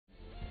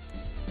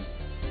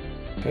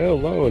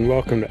Hello and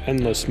welcome to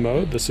Endless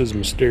Mode. This is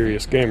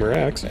Mysterious Gamer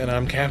X. And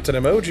I'm Captain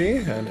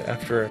Emoji, and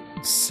after a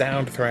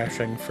sound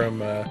thrashing from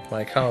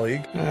my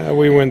colleague,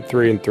 We went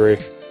 3 and 3.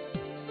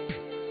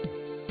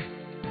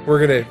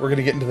 we're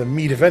gonna get into the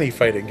meat of any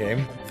fighting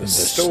game, the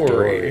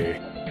story.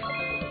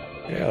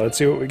 Yeah, let's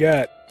see what we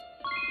got.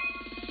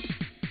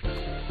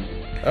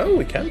 Oh,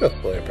 we can both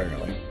play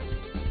apparently.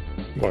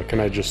 What, can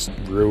I just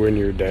ruin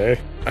your day?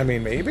 I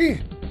mean, maybe.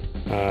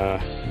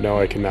 No,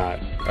 I cannot.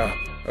 Oh,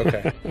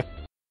 okay.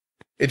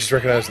 It just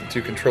recognized the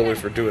two controllers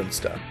for doing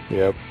stuff.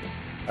 Yep,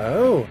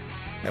 Oh,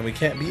 and we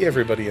can't be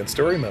everybody in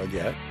story mode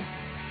yet.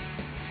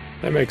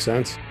 that makes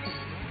sense.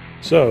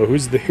 So,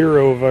 who's the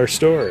hero of our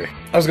story?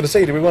 I was gonna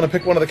say, do we want to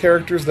pick one of the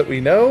characters that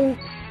we know,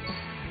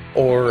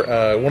 or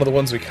one of the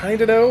ones we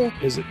kind of know,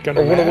 Is it gonna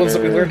or matter? one of the ones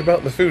that we learned about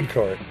in the food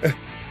court?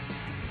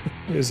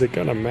 Is it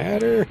gonna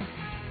matter?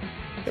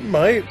 It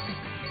might.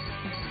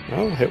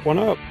 Well, hit one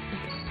up.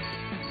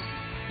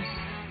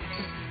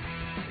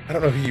 I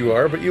don't know who you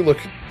are, but you look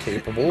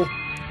capable.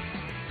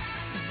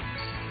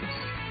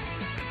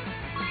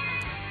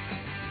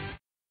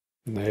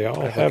 They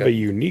all I have think a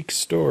unique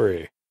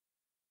story.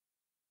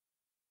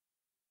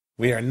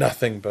 We are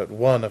nothing but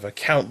one of a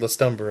countless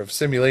number of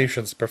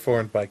simulations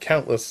performed by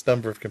countless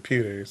number of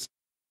computers.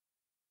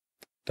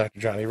 Dr.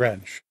 Johnny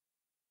Wrench.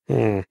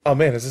 Oh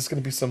man, is this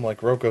going to be some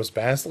like Roko's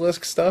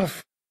Basilisk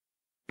stuff?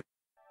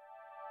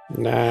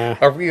 Nah.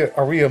 Are we a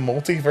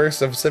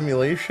multiverse of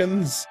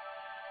simulations?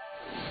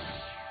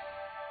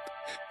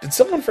 Did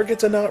someone forget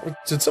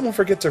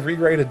to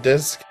rewrite a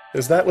disc?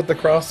 Is that what the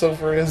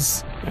crossover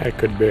is? That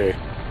could be.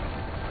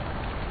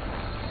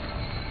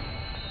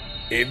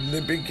 In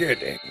the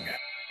beginning.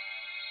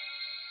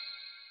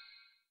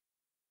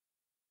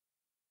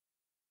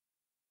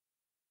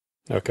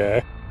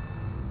 Okay.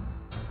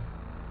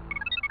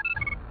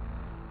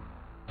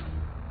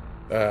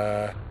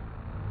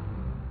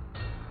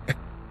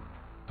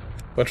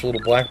 Bunch of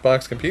little black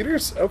box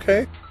computers?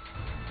 Okay.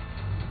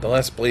 The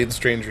last Blade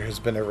Stranger has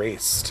been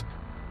erased.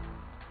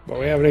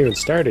 But we haven't even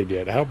started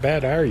yet. How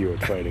bad are you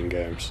at fighting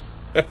games?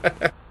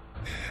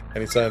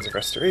 Any signs of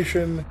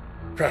restoration?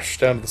 Crushed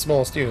down to the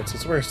smallest units.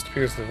 Its worst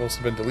appears to have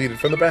also been deleted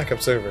from the backup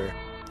server.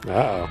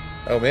 Uh-oh.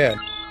 Oh man.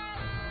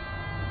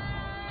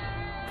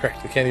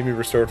 Correct, they can't even be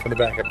restored from the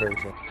backup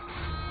version.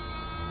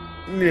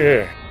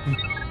 Yeah.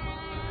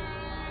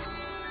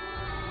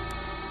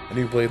 A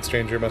new Blade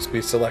Stranger must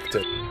be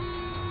selected.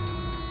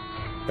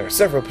 There are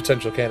several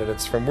potential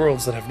candidates from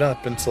worlds that have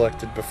not been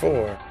selected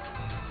before.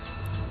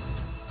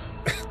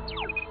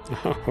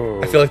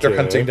 Oh, I feel like they're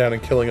okay. hunting down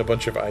and killing a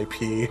bunch of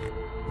IP.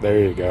 There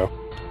you go.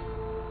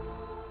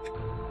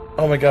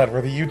 Oh my god,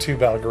 we're the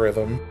YouTube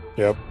algorithm.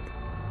 Yep.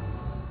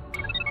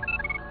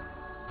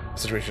 The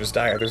situation is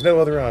dire. There's no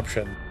other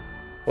option.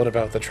 What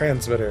about the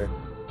transmitter?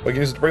 We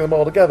can use it to bring them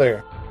all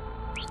together.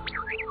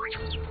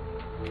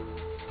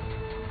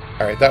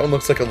 Alright, that one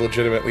looks like a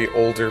legitimately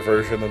older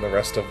version than the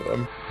rest of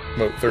them.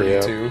 Mote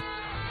 32. Yep.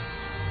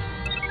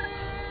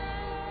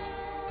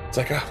 It's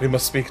like, we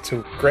must speak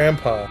to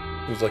Grandpa,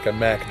 who's like a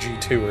Mac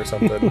G2 or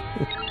something.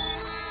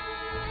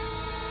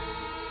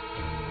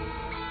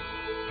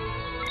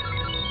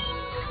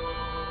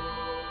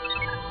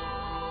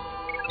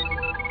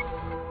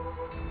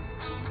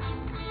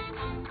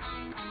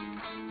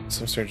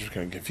 Some strangers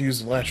getting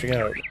confused and lashing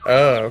out.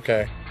 Oh,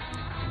 okay.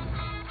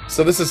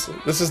 So this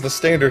is the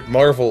standard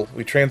Marvel.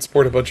 We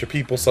transport a bunch of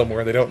people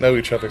somewhere, they don't know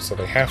each other, so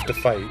they have to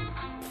fight.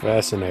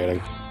 Fascinating.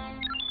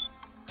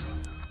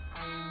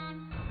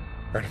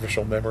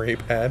 Artificial memory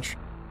patch.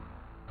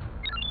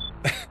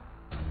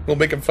 We'll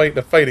make them fight in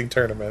a fighting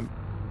tournament.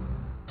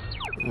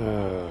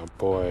 Oh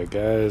boy,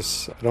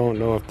 guys. I don't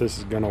know if this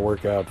is gonna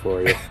work out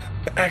for you.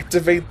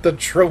 Activate the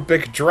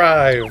tropic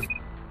drive!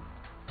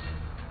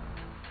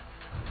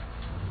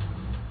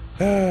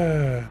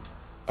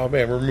 Oh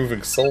man, we're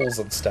moving souls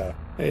and stuff.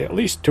 Hey, at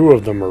least 2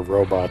 of them are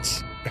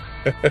robots.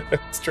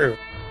 It's true.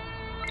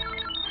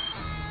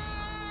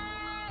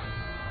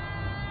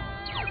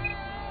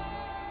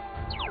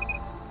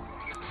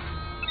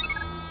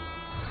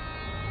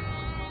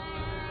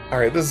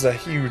 Alright, this is a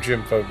huge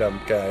info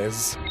dump,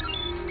 guys.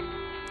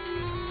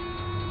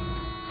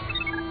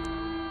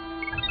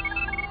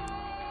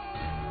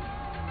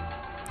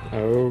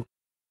 Oh.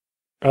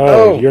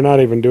 Oh, you're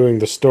not even doing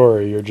the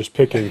story. You're just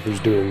picking who's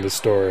doing the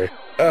story.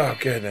 Oh,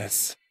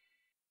 goodness.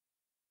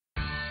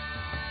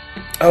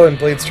 Oh, and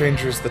Blade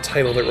Stranger is the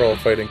title that we're all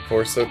fighting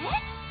for, so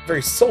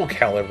very Soul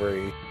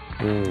Calibur-y.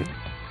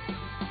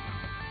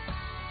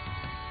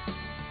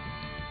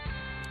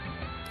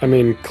 I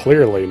mean,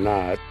 clearly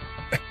not.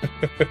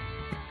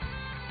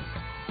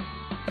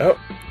 Oh,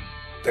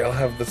 they all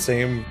have the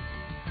same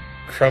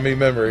crummy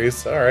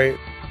memories. Alright.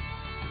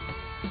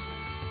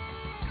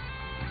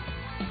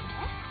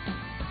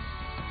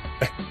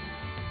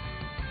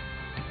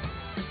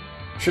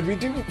 Should we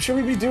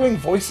be doing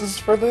voices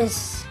for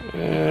this?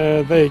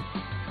 No.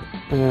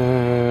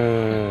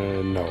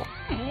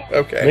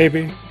 Okay.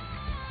 Maybe.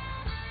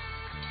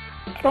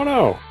 I don't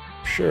know.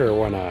 Sure,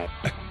 why not?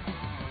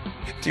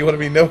 Do you want to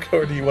be Noko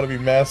or do you want to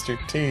be Master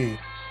T?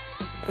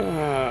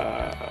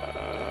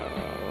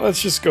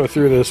 Let's just go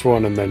through this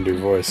one and then do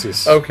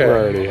voices. Okay. We're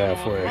already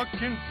halfway.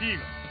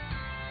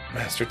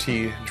 Master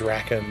T.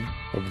 Draken.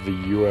 Of the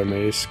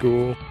UMA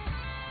school.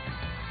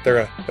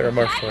 They're a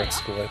martial arts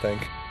school, I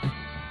think.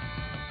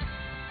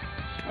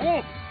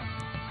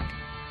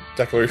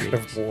 Declaration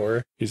of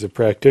war. He's a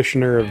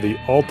practitioner of the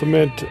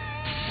ultimate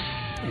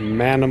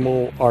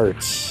manimal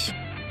arts,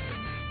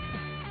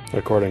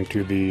 according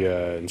to the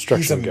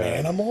instruction guide.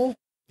 He's a manimal?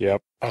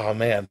 Yep. Oh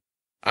man,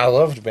 I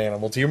loved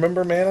Manimal. Do you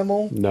remember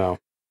Manimal? No.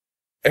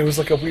 It was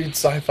like a weird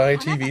sci-fi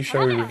TV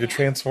show where you could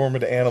transform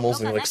into animals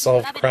and like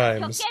solve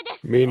crimes.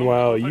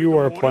 Meanwhile, you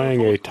are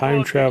playing a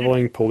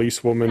time-traveling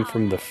policewoman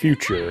from the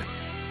future,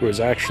 who is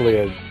actually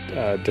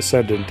a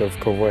descendant of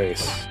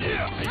Kowace.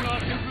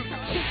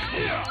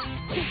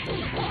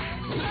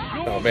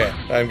 Oh man,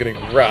 I'm getting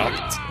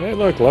rocked. Hey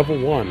look, level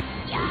 1.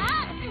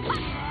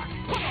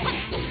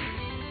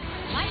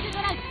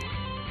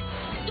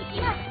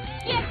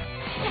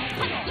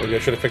 Maybe I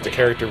should have picked a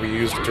character we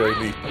used during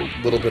the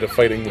little bit of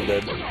fighting we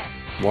did.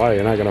 Why?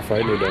 You're not gonna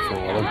fight any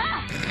different with him.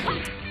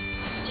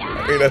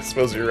 I mean, I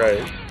suppose you're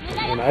right.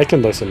 I mean, I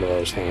can listen to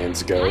those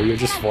hands go. You're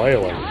just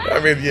flailing. I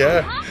mean,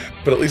 yeah,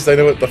 but at least I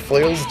know what the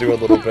flails do a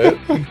little bit.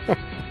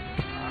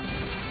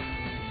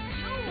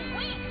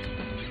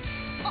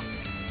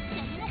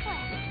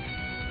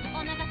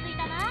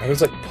 Are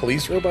those like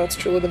police robots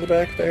chilling in the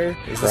back there?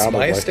 Is this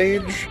my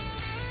stage?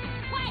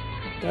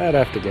 I'd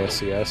have to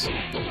guess, yes.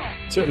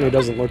 Certainly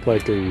doesn't look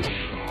like a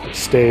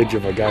stage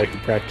of a guy who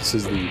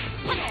practices the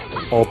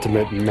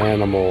ultimate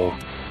manimal.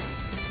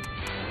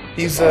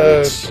 He's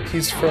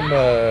from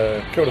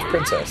Code of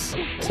Princess.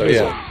 So Is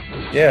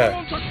yeah.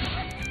 Yeah.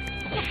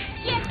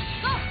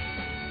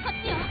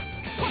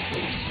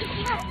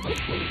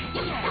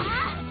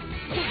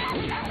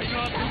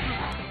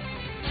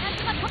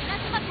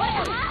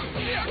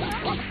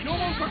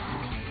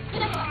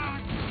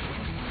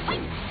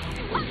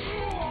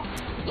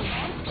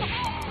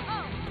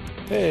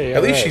 Hey,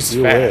 at least she's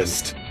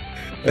fast.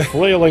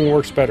 Flailing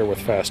works better with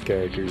fast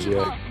characters,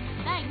 yeah.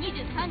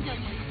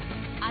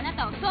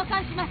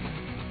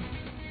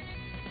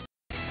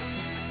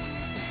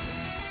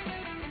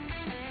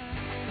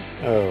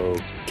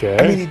 Okay.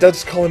 I mean, he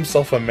does call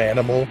himself a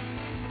manimal.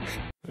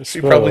 He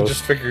probably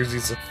just figures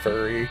he's a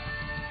furry.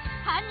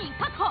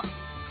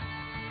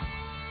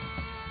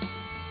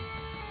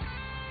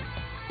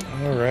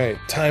 Alright,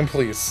 time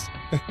please.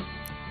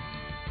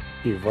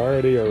 You've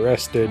already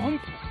arrested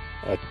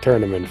a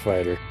tournament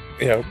fighter.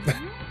 Yeah.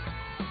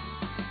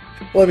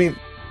 Well, I mean,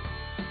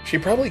 she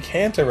probably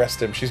can't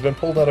arrest him. She's been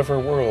pulled out of her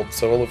world,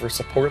 so all of her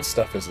support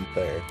stuff isn't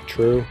there.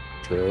 True,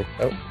 true.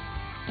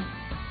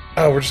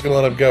 Oh, we're just gonna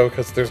let him go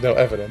because there's no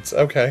evidence.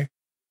 Okay.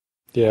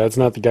 Yeah, it's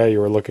not the guy you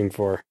were looking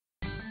for.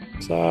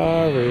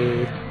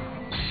 Sorry.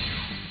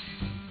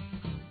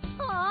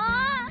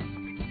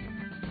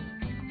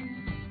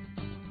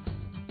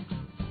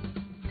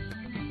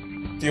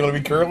 Do you want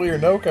to be Curly or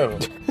Noko?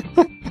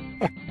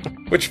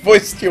 Which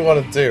voice do you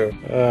want to do?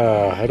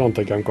 I don't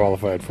think I'm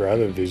qualified for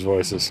either of these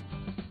voices.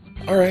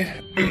 Alright,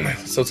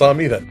 so it's on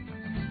me then.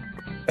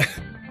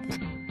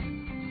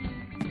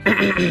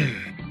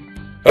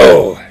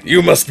 Oh,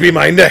 you must be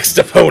my next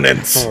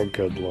opponent! Oh,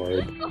 good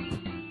lord.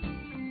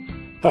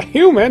 A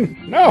human?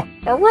 No,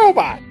 a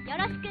robot!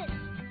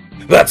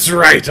 That's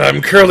right,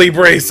 I'm Curly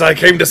Brace, I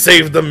came to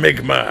save the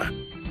Migma.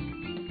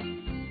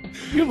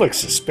 You look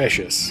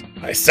suspicious.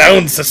 I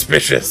sound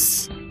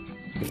suspicious.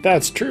 If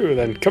that's true,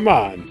 then come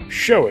on,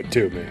 show it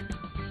to me.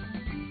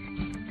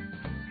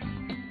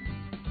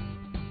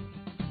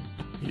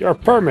 Your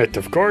permit,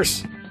 of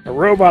course. A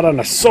robot on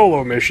a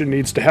solo mission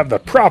needs to have the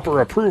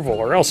proper approval,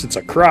 or else it's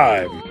a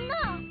crime.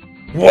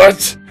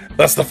 What?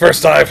 That's the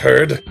first I've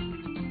heard.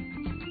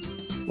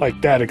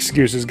 Like that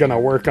excuse is gonna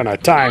work on a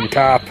time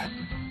cop.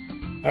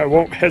 I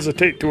won't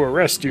hesitate to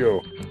arrest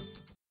you.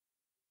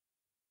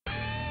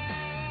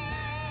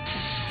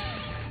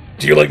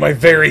 Do you like my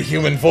very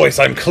human voice?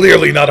 I'm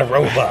clearly not a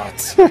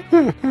robot.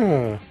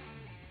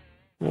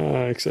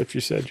 Except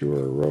you said you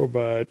were a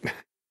robot.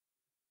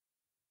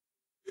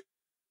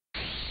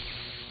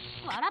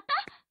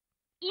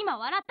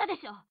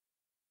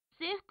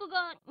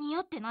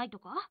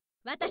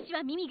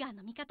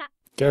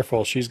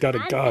 Careful, she's got a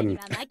gun.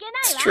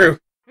 It's true.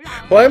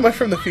 Why am I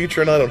from the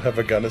future and I don't have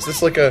a gun? Is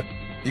this like a...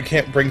 you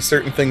can't bring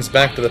certain things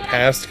back to the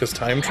past because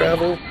time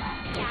travel?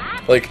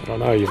 Like... I don't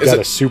know, you've got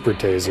a super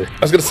taser. I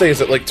was gonna say,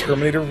 is it like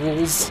Terminator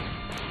rules?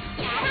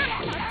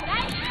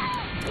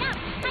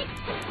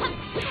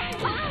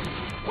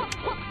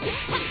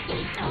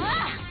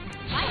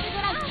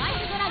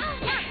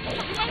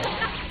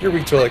 You're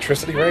weak to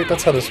electricity, right?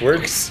 That's how this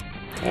works.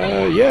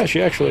 Yeah,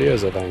 she actually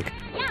is, I think.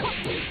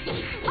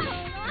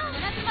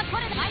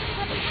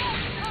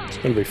 It's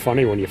gonna be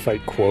funny when you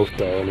fight Quote,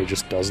 though, and he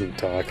just doesn't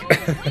talk.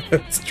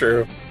 It's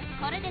true.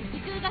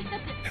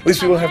 At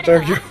least we won't have to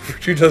argue over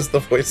who does the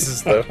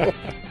voices, though.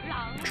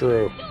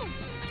 True.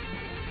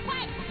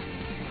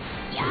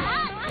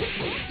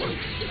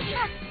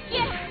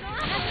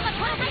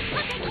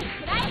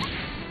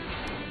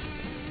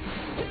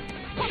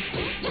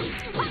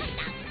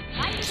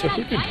 So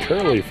who did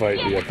Curly fight,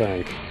 do you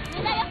think?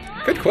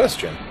 Good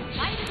question.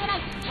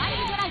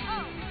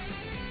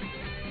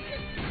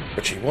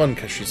 But she won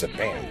because she's a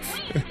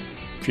bamf.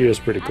 She is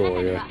pretty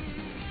cool, yeah.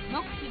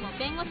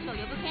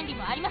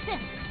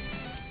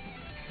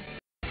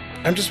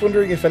 I'm just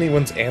wondering if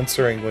anyone's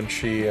answering when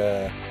she,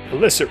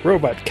 Illicit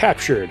robot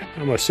captured.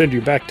 I'm gonna send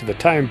you back to the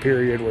time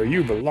period where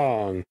you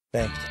belong.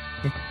 Thanks.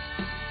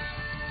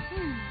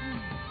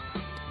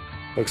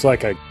 Looks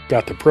like I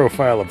got the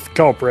profile of the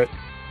culprit.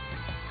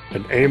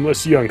 An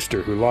aimless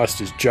youngster who lost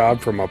his job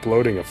from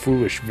uploading a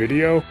foolish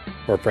video,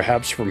 or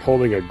perhaps from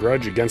holding a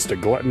grudge against a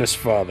gluttonous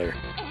father.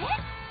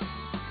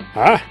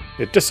 Huh?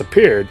 It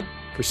disappeared.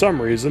 For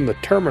some reason, the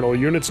terminal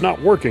unit's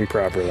not working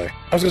properly.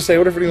 I was gonna say,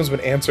 what if anyone's been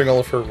answering all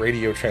of her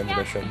radio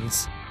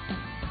transmissions?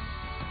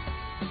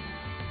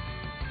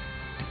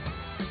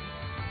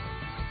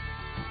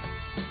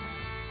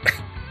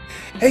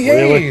 Hey,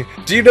 Really?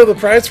 Do you know the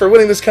prize for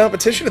winning this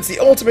competition? It's the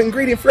ultimate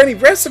ingredient for any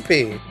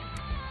recipe!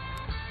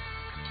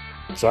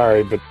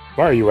 Sorry, but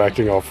why are you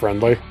acting all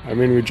friendly? I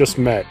mean, we just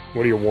met.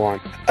 What do you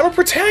want? I'm a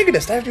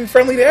protagonist! I have to be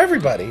friendly to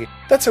everybody!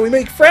 That's how we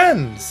make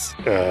friends!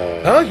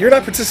 Huh? You're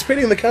not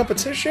participating in the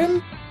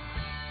competition?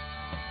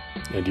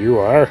 And you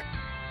are?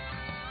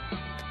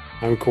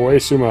 I'm Koei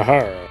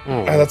Sumahara.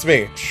 Oh, That's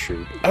me.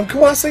 shoot. I'm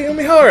Kawase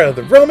Umihara,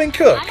 the roaming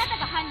cook!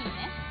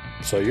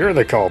 So you're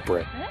the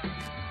culprit.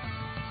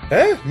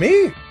 Huh?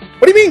 Me?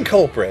 What do you mean,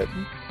 culprit?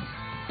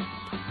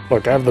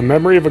 Look, I have the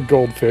memory of a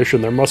goldfish,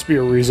 and there must be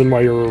a reason why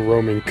you're a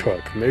roaming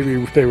cook.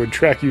 Maybe they would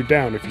track you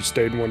down if you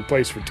stayed in one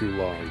place for too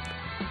long.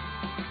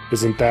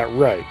 Isn't that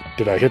right?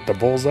 Did I hit the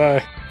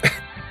bullseye?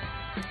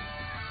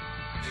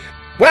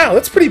 Wow,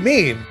 that's pretty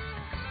mean!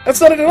 That's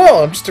not it at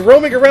all! I'm just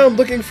roaming around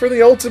looking for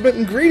the ultimate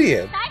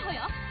ingredient!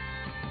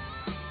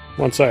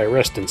 Once I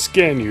arrest and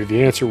scan you,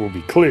 the answer will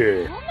be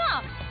clear.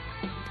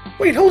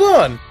 Wait, hold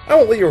on! I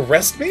won't let you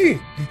arrest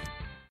me!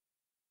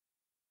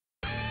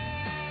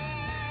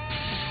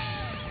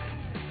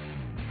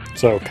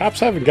 So, cops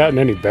haven't gotten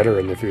any better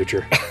in the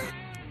future.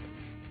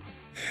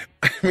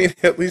 I mean,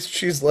 at least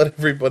she's let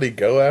everybody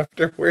go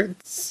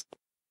afterwards.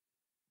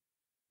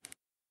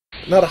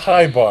 Not a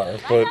high bar,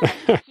 but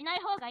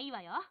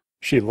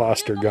She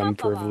lost her gun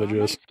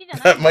privileges.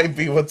 that might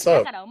be what's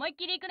up.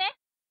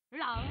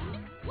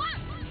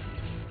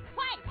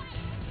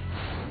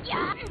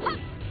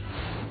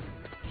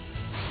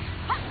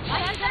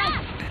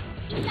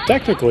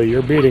 Technically,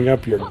 you're beating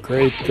up your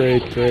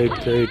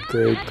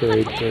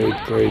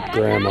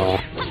great-great-great-great-great-great-great-great-grandma.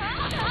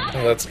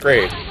 Oh, that's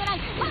great.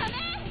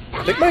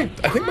 I think my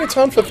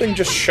Tonfa thing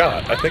just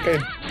shot.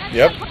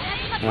 Yep.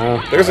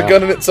 There's a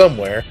gun in it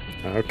somewhere.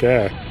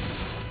 Okay.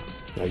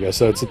 I guess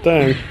that's a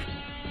thing.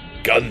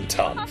 Gun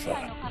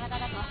Tonfa.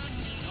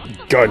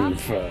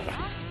 Gunfa.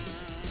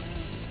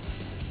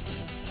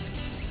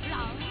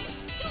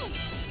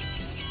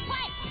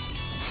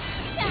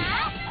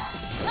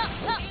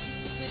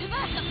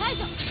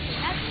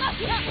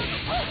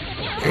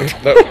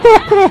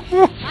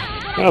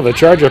 Oh, the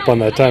charge up on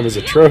that time is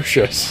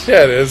atrocious.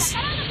 Yeah, it is.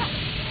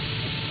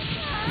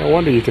 No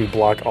wonder you can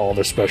block all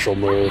the special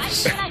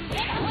moves.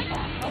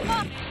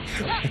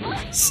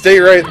 Stay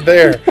right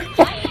there.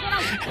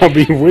 I'll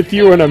be with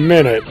you in a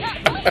minute.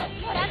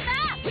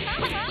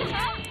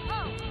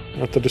 I'll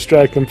have to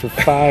distract them for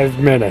 5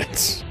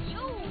 minutes.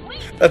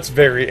 That's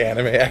very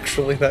anime,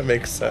 actually. That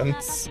makes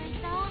sense.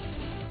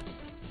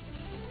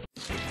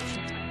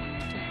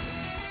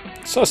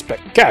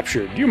 Suspect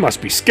captured. You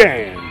must be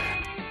scanned.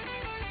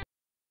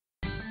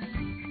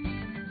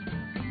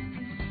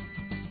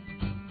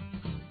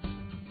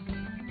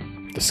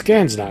 The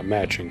scan's not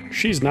matching.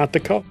 She's not the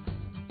cop.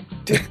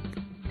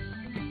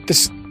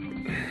 This...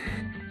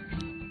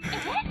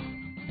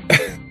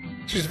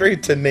 She's very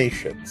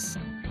tenacious.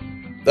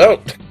 Oh!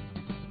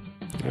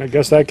 I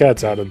guess that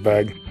cat's out of the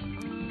bag.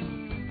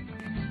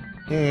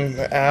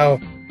 Ow.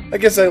 I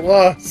guess I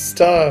lost,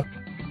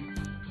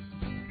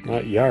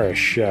 Not Yara,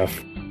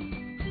 chef.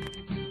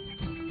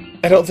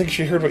 I don't think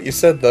she heard what you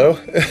said, though.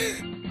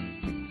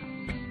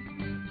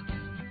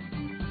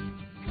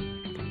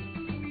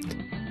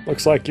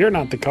 Looks like you're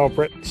not the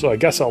culprit, so I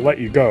guess I'll let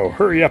you go.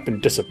 Hurry up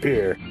and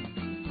disappear.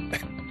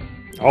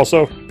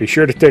 Also, be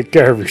sure to take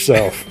care of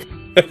yourself.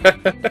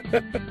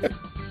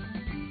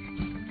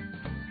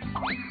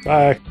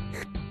 Bye.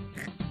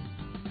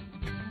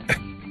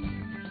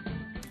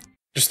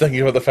 Just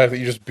thinking about the fact that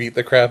you just beat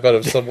the crap out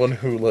of someone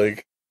who,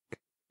 like,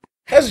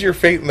 has your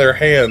fate in their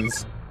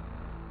hands.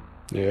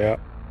 Yeah.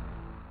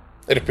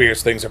 It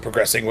appears things are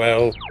progressing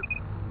well.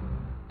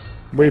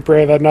 We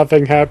pray that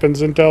nothing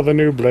happens until the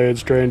new Blade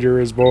Stranger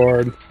is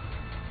born.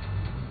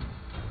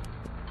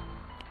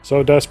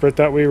 So desperate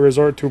that we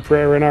resort to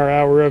prayer in our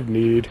hour of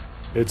need.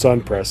 It's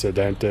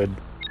unprecedented.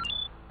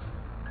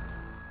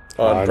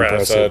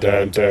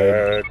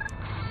 Unprecedented.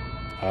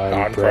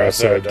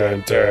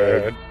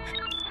 Unprecedented.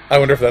 I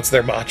wonder if that's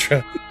their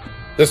mantra.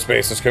 This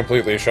space is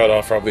completely shut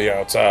off from the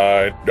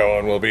outside. No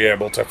one will be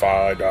able to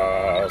find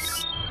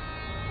us.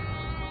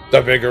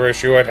 The bigger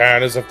issue at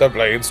hand is if the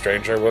Blade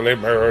Stranger will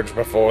emerge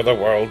before the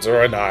worlds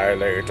are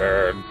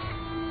annihilated.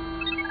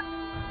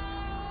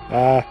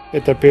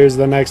 It appears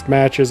the next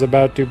match is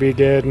about to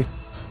begin.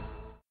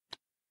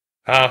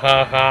 Ha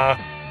ha ha.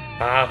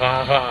 Ha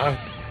ha ha.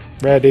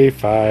 Ready,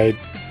 fight.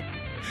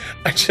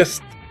 I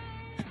just...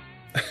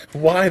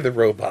 Why the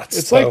robots,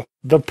 It's though? like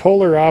the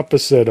polar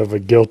opposite of a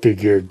Guilty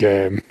Gear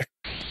game.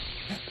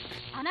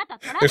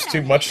 There's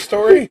too much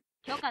story?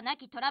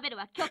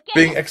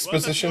 Being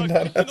expositioned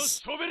on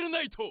us?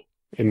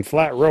 In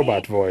flat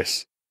robot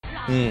voice.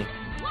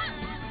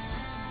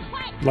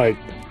 Like,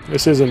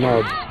 this isn't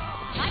a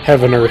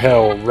heaven or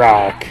hell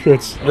rock.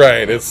 It's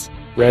Right, it's...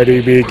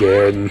 ready,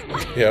 begin.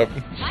 Yep.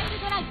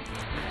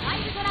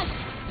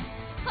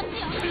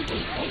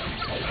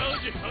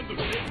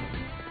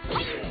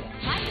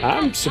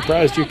 I'm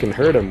surprised you can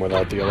hurt him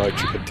without the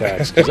electric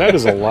attacks, because that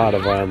is a lot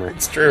of armor.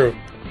 It's true.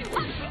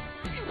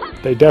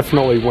 They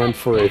definitely went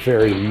for a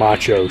very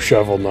macho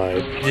Shovel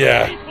Knight.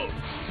 Yeah.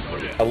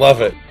 I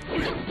love it.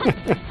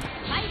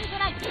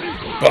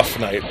 Buff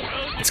Knight.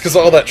 It's because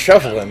all that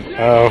shoveling.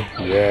 Oh,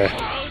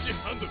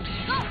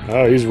 yeah.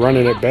 Oh, he's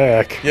running it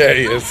back. Yeah,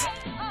 he is.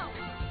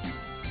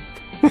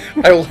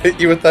 I will hit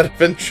you with that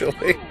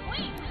eventually.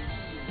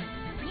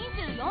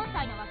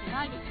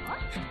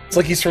 It's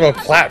like he's from a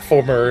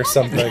platformer or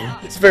something.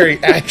 It's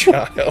very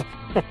agile.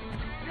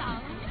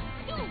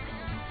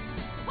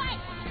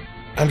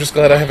 I'm just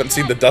glad I haven't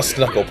seen the dust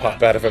knuckle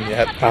pop out of him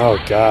yet.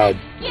 Oh, God.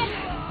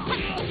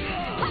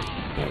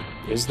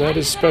 Is that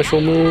his special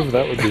move?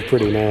 That would be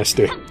pretty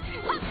nasty.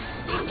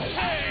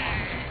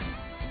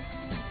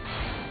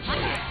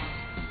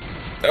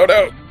 Oh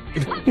no!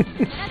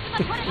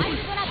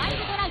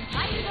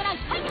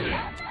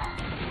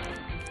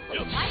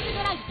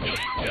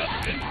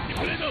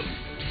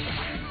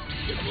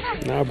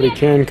 No, but he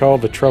can call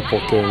the Triple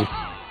King.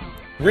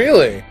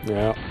 Really?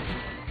 Yeah.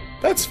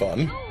 That's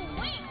fun.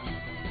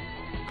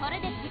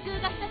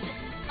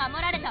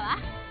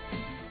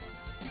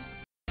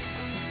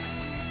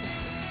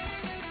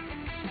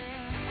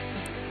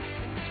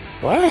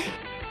 What?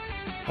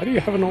 How do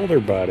you have an older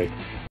body?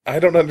 I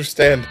don't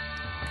understand.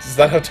 Is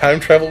that how time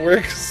travel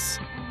works?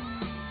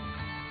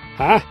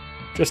 Huh?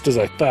 Just as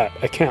I thought,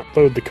 I can't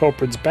load the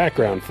culprit's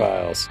background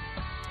files.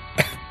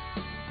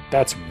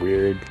 That's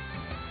weird.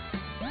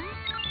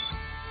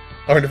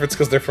 I wonder if it's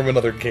because they're from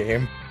another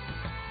game.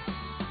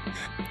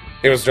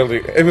 It was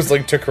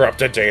linked to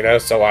corrupted data,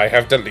 so I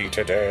have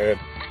deleted it.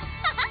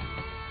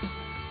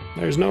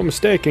 There's no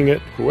mistaking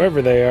it.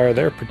 Whoever they are,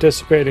 they're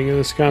participating in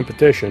this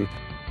competition.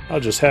 I'll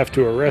just have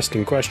to arrest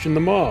and question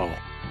them all.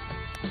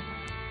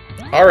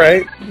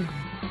 Alright.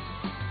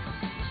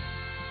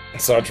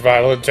 Such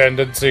violent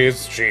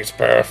tendencies, she's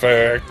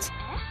perfect.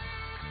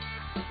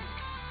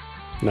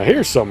 Now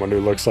here's someone who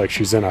looks like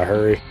she's in a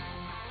hurry.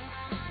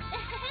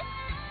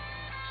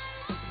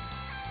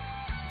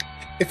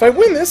 If I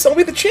win this, I'll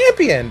be the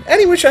champion!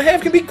 Any wish I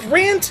have can be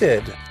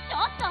granted!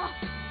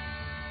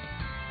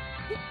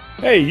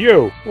 Hey,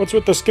 you! What's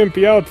with the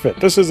skimpy outfit?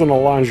 This isn't a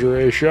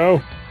lingerie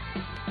show.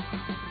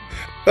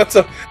 That's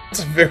a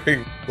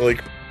very,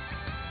 like...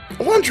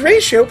 A lingerie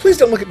show? Please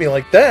don't look at me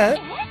like that!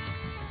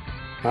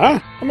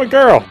 Huh? I'm a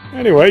girl.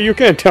 Anyway, you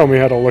can't tell me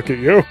how to look at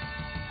you.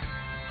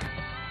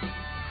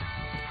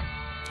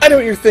 I know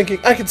what you're thinking.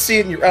 I can see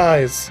it in your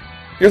eyes.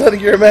 You're letting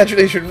your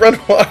imagination run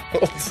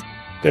wild.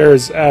 There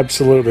is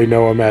absolutely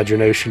no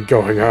imagination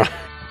going on.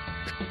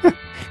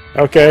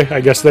 Okay,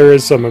 I guess there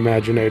is some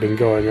imaginating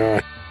going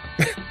on.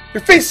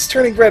 Your face is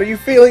turning red. Are you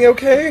feeling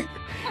okay?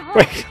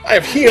 Wait. I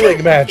have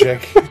healing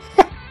magic.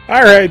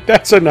 Alright,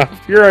 that's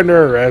enough. You're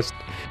under arrest.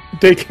 I'm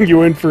taking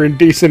you in for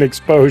indecent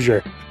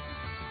exposure.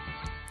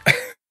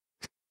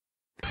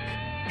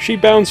 She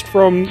bounced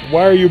from,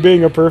 why are you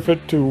being a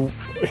perfect, to,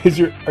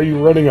 are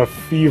you running a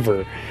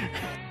fever?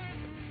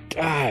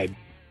 God.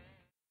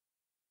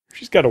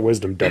 She's got a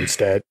wisdom dump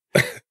stat.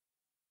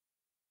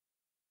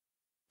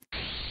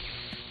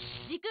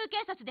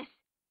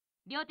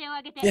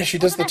 Yeah, she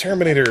does the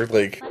Terminator,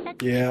 like,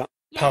 Yeah.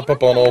 pop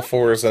up on all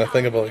fours and a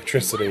thing of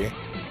electricity.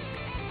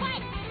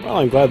 Well,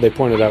 I'm glad they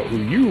pointed out who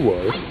you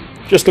were,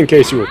 just in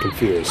case you were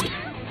confused.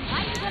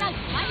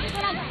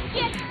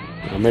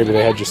 Well, maybe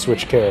they had you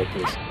switch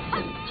characters.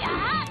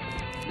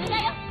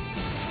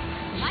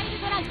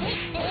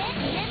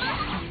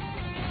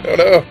 Oh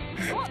no!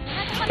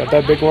 She's got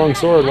that big long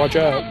sword, watch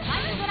out.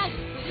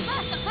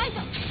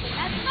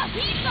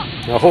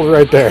 Now hold it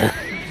right there.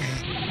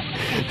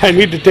 I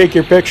need to take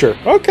your picture.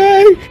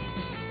 Okay!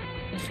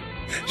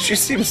 She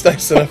seems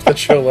nice enough that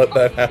she'll let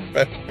that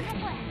happen.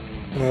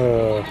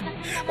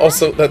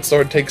 Also, that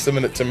sword takes a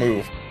minute to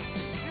move.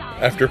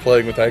 After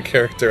playing with that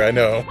character, I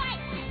know.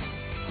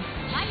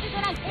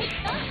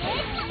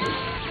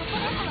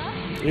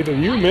 Either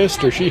you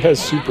missed or she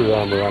has super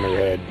armor on her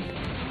head.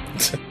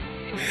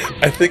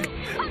 I think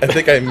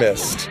I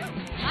missed.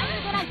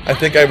 I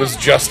think I was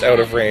just out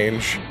of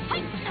range.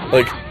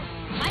 Like,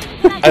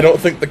 I don't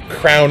think the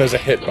crown is a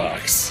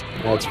hitbox.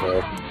 That's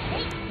fair.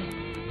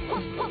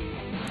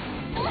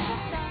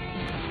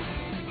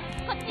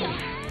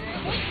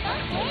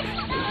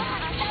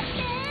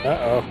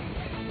 Uh-oh.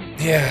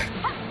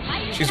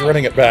 Yeah. She's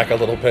running it back a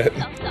little bit.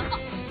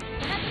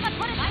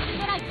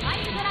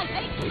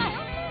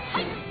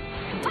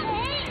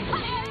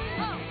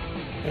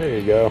 There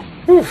you go.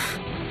 Whew.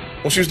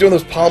 Well, she was doing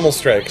those pommel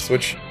strikes,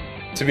 which,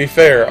 to be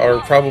fair,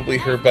 are probably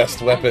her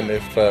best weapon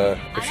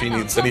if she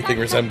needs anything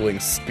resembling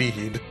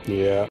speed.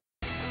 Yeah.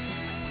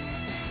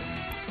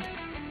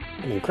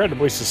 An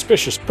incredibly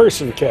suspicious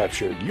person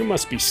captured. You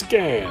must be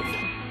scanned.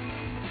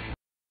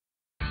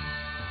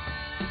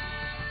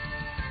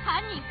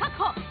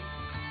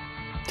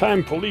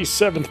 Time Police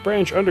 7th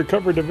Branch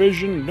Undercover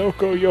Division,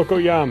 Noko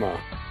Yokoyama.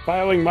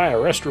 Filing my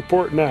arrest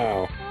report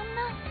now.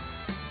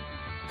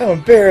 How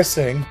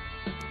embarrassing.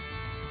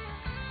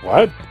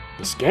 What?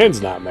 The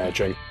scan's not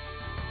matching.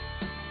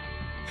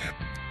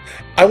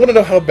 I want to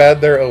know how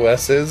bad their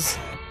OS is.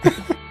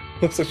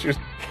 Looks like she was...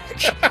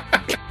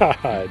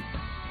 God.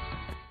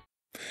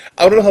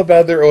 I want to know how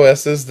bad their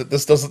OS is that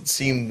this doesn't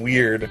seem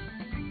weird.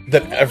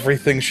 That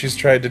everything she's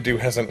tried to do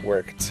hasn't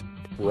worked.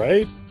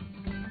 Right?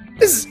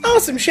 This is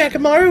awesome,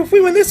 Shakamaru! If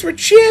we win this, we're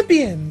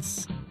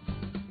champions!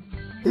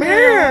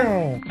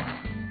 Meow!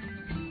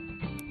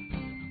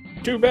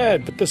 Too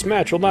bad, but this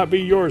match will not be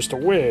yours to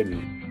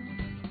win.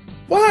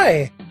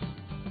 Why?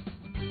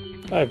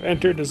 I've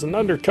entered as an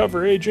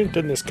undercover agent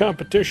in this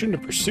competition to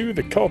pursue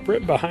the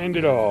culprit behind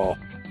it all.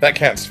 That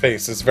cat's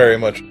face is very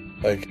much,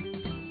 like,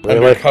 Really?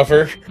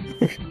 undercover.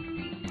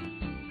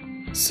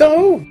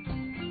 So?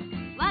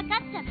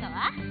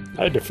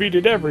 I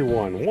defeated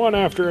everyone, one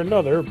after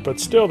another, but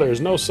still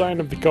there's no sign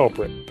of the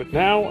culprit. But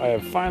now I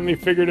have finally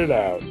figured it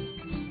out.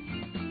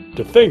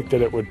 To think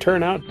that it would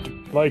turn out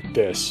like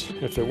this.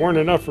 If it weren't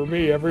enough for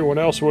me, everyone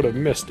else would have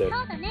missed it.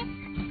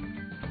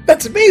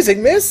 That's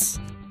amazing, miss!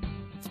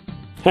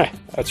 Heh,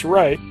 that's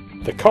right.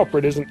 The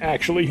culprit isn't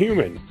actually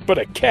human, but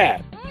a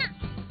cat.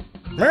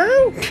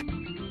 Meow!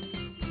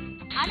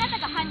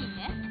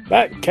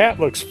 That cat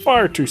looks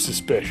far too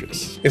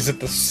suspicious. Is it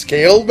the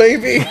scale,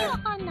 maybe?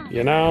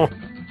 You know?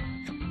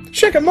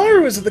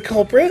 Shakamaru isn't the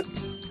culprit!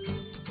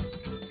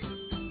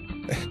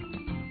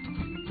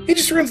 He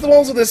just ruins the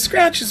walls with his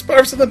scratches,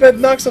 barfs on the bed,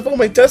 knocks off all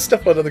my dust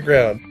stuff onto the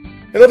ground.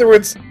 In other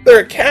words, they're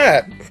a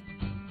cat!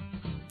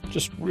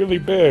 Just really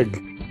big.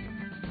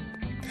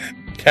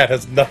 Cat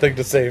has nothing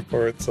to say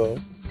for itself.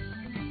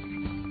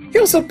 He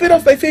also bit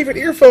off my favorite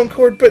earphone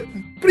cord, but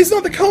he's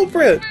not the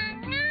culprit!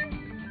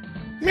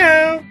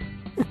 Meow!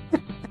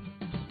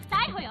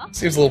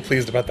 Seems a little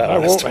pleased about that I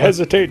last won't one.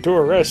 hesitate to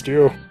arrest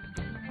you.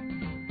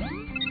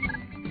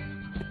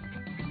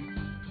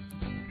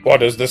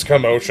 What is this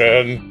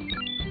commotion?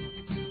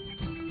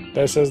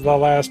 This is the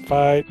last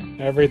fight.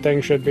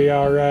 Everything should be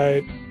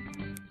alright.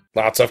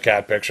 Lots of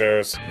cat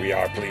pictures. We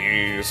are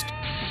pleased.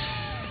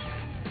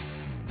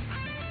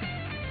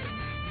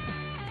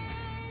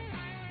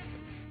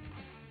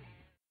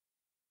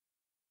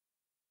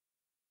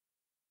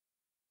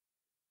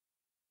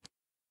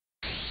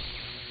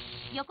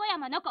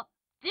 Yokoyama Noko,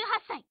 18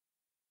歳。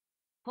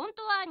本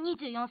当は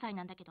24歳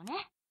なんだけどね。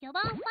4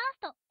番ファー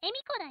スト、エミ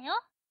コだよ。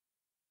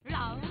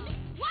ラウンド1、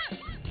ファイ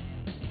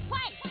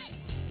ト。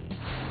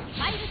フ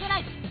ァイルドラ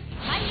イブ、フ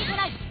ァイルド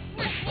ライブ。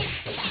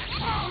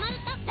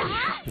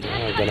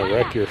I'm gonna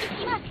wreck your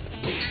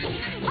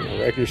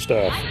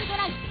stuff.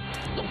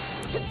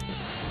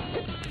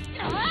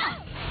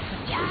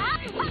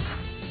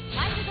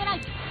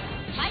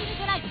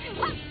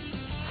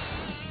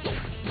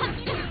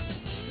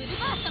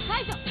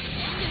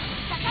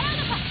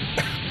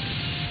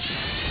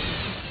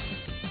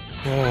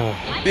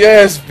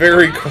 Yeah, it's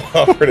very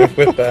cooperative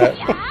with that.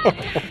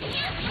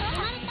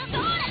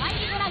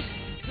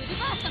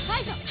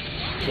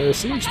 There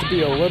seems to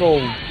be a little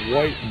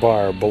white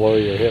bar below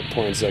your hit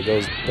points that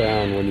goes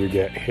down when you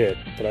get hit,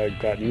 but I've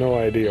got no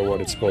idea what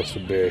it's supposed to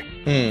be.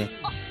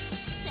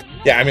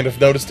 Yeah, I mean, I've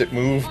noticed it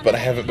move, but I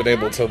haven't been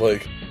able to,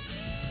 like...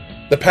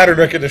 The pattern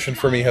recognition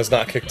for me has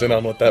not kicked in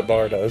on what that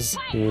bar does.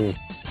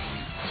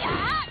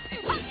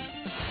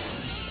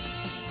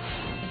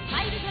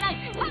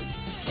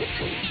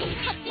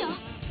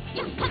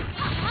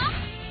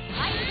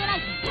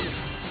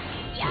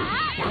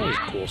 That was a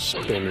cool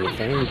spinny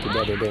thing, too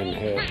bad it didn't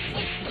hit.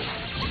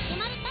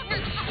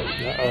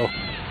 Uh-oh.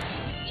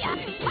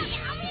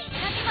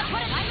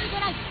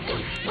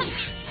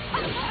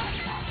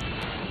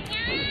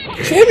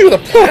 She hit me with a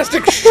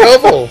plastic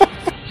shovel!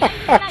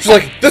 She's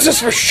like, this is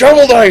for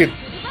Shovel Knight!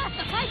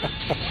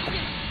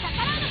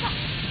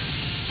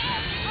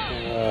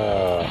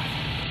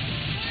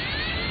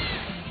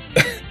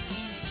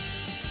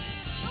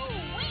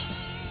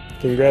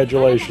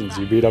 Congratulations,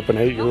 you beat up an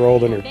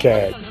 8-year-old and her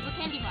cat.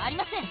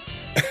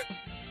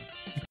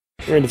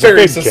 I mean, it's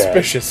Very a big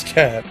suspicious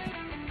cat.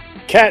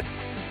 Cat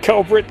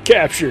culprit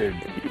captured.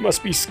 You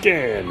must be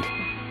scanned.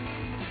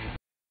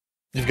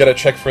 You've got to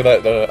check for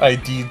that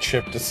ID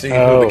chip to see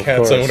who the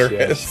cat's owner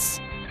is.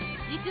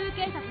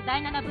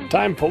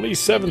 Time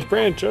Police 7th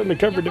Branch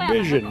Undercover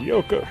Division,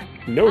 Noko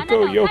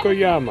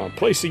Yokoyama,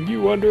 placing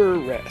you under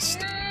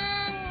arrest.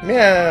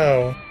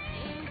 Meow.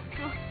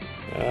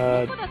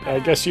 I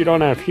guess you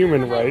don't have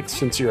human rights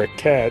since you're a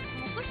cat.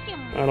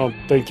 I don't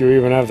think you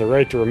even have the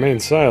right to remain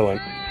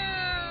silent.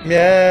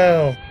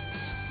 Meow.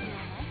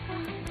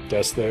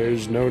 Guess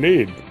there's no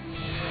need.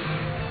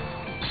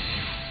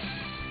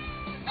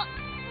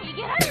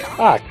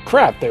 Ah,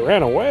 crap, they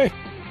ran away.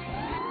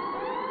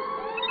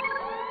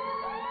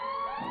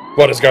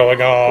 What is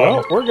going on?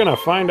 Well, we're gonna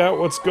find out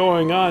what's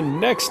going on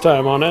next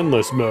time on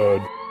Endless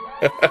Mode.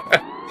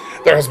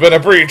 There has been a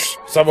breach.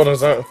 Someone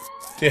is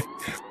yeah.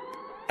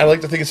 I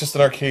like to think it's just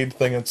an arcade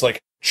thing. It's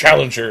like,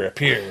 Challenger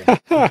appeared.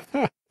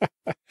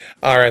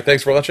 Alright,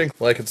 thanks for watching.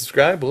 Like and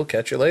subscribe. We'll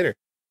catch you later.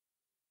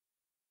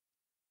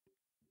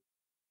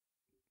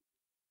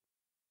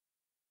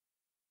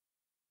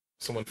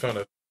 Someone found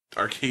an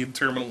arcade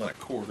terminal and a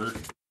quarter.